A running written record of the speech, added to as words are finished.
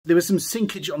There was some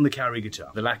sinkage on the Cowrie guitar.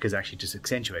 The lacquer's actually just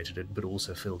accentuated it, but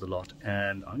also filled a lot.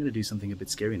 And I'm going to do something a bit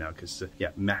scary now because, yeah,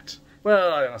 Matt.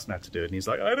 Well, I asked Matt to do it, and he's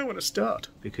like, I don't want to start.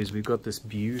 Because we've got this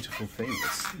beautiful thing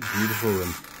that's beautiful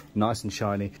and nice and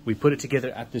shiny. We put it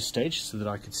together at this stage so that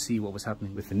I could see what was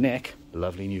happening with the neck.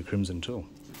 Lovely new crimson tool.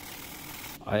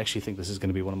 I actually think this is going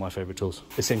to be one of my favorite tools.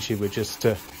 Essentially, we're just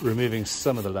removing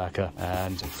some of the lacquer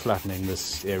and flattening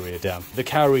this area down. The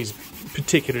Cowrie's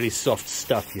particularly soft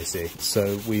stuff, you see.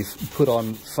 So we've put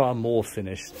on far more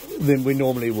finish than we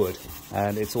normally would.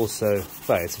 And it's also,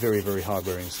 well, it's very, very hard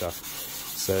wearing stuff.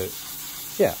 So,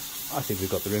 yeah, I think we've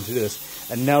got the room to do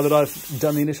this. And now that I've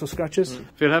done the initial scratches,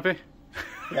 feel happy?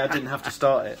 Yeah, I didn't have to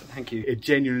start it. Thank you. It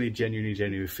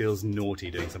genuinely feels naughty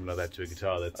doing something like that to a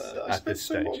guitar that's at this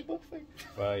stage.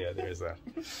 Well, yeah, there is that.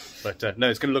 But no,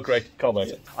 it's going to look great. Can't wait.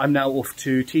 Yeah. I'm now off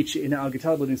to teach in our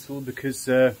guitar building school because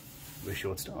we're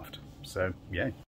short-staffed. So, yeah.